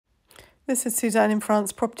This is Suzanne in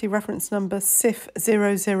France, property reference number SIF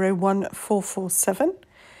 001447.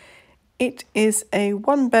 It is a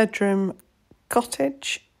one-bedroom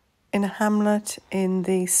cottage in a hamlet in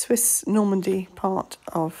the Swiss Normandy part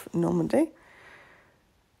of Normandy.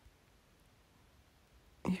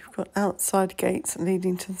 You've got outside gates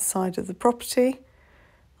leading to the side of the property.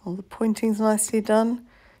 All the pointing's nicely done.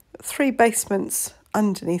 3 basements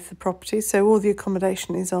underneath the property, so all the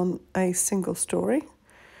accommodation is on a single storey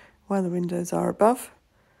where the windows are above.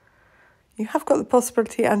 You have got the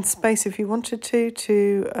possibility and space, if you wanted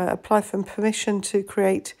to apply for permission to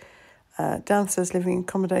create downstairs living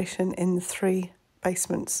accommodation in the 3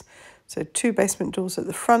 basements. So 2 basement doors at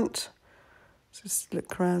the front. Just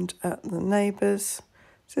look around at the neighbours.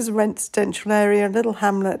 This is a residential area, a little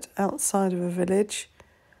hamlet outside of a village.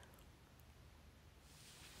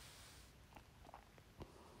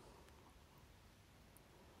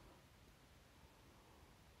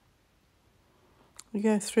 We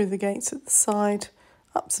go through the gates at the side,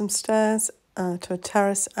 up some stairs to a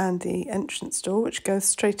terrace and the entrance door, which goes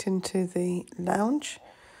straight into the lounge.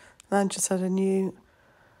 The lounge has had a new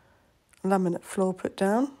laminate floor put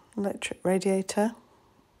down, electric radiator.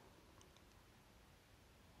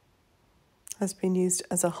 Has been used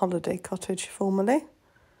as a holiday cottage formerly.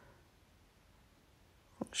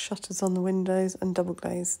 Shutters on the windows and double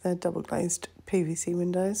glazed. They're double glazed PVC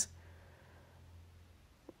windows.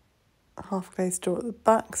 Half glazed door at the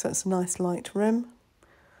back, so it's a nice light room.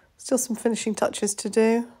 Still some finishing touches to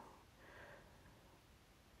do.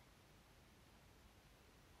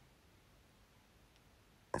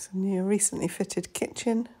 It's a new recently fitted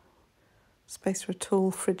kitchen. Space for a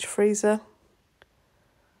tall fridge freezer.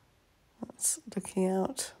 That's looking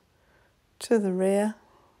out to the rear,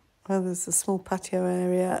 where there's a small patio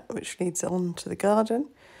area which leads on to the garden.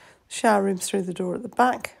 Shower room's through the door at the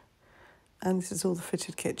back, and this is all the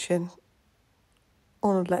fitted kitchen.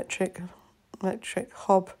 All electric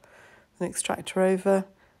hob, an extractor over,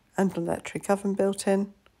 and an electric oven built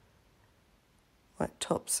in. White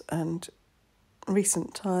tops and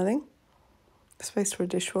recent tiling. Space for a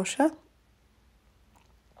dishwasher.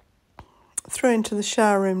 Through into the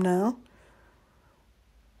shower room now.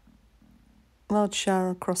 Large shower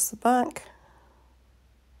across the back.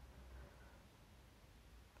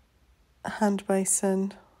 A hand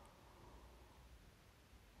basin.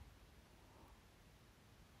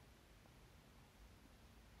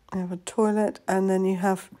 You have a toilet, and then you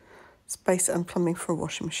have space and plumbing for a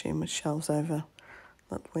washing machine with shelves over.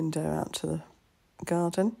 That window out to the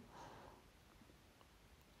garden.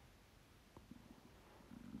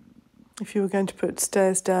 If you were going to put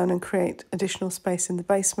stairs down and create additional space in the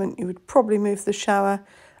basement, you would probably move the shower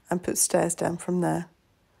and put stairs down from there.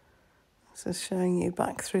 So showing you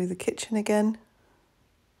back through the kitchen again.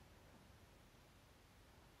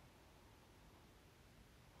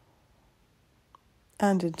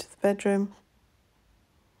 And into the bedroom.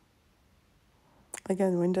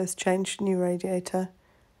 Again, the windows changed, new radiator.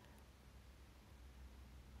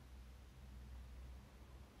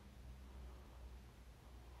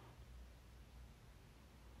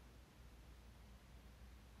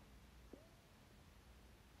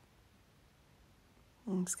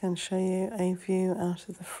 I'm just going to show you a view out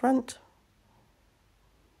of the front.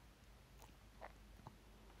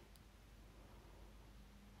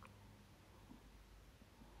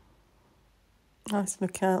 Nice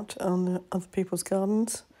look out on the other people's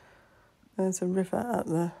gardens. There's a river at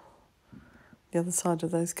the other side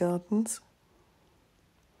of those gardens.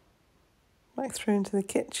 Back through into the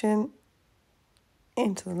kitchen,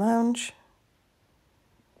 into the lounge.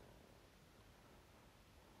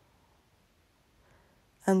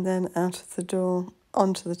 And then out of the door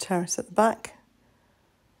onto the terrace at the back.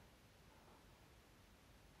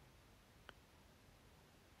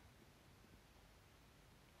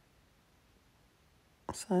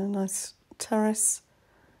 So nice terrace.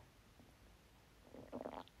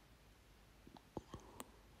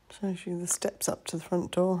 Shows you the steps up to the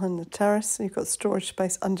front door and the terrace. You've got storage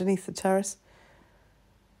space underneath the terrace.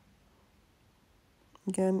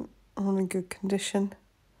 Again, all in good condition.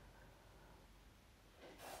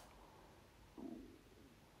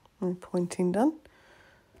 And pointing done.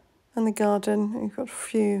 And the garden, you've got a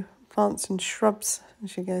few plants and shrubs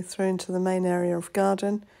as you go through into the main area of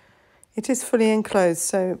garden. It is fully enclosed,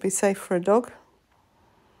 so it'll be safe for a dog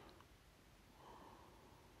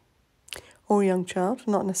or a young child,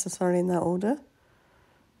 not necessarily in that order.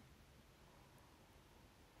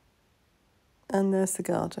 And there's the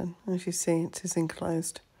garden. As you see, it is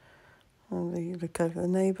enclosed. And you look over the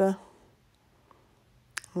neighbour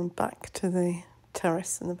and back to the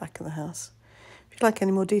terrace in the back of the house. If you'd like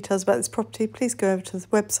any more details about this property, please go over to the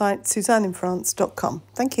website suzanneinfrance.com.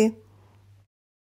 Thank you.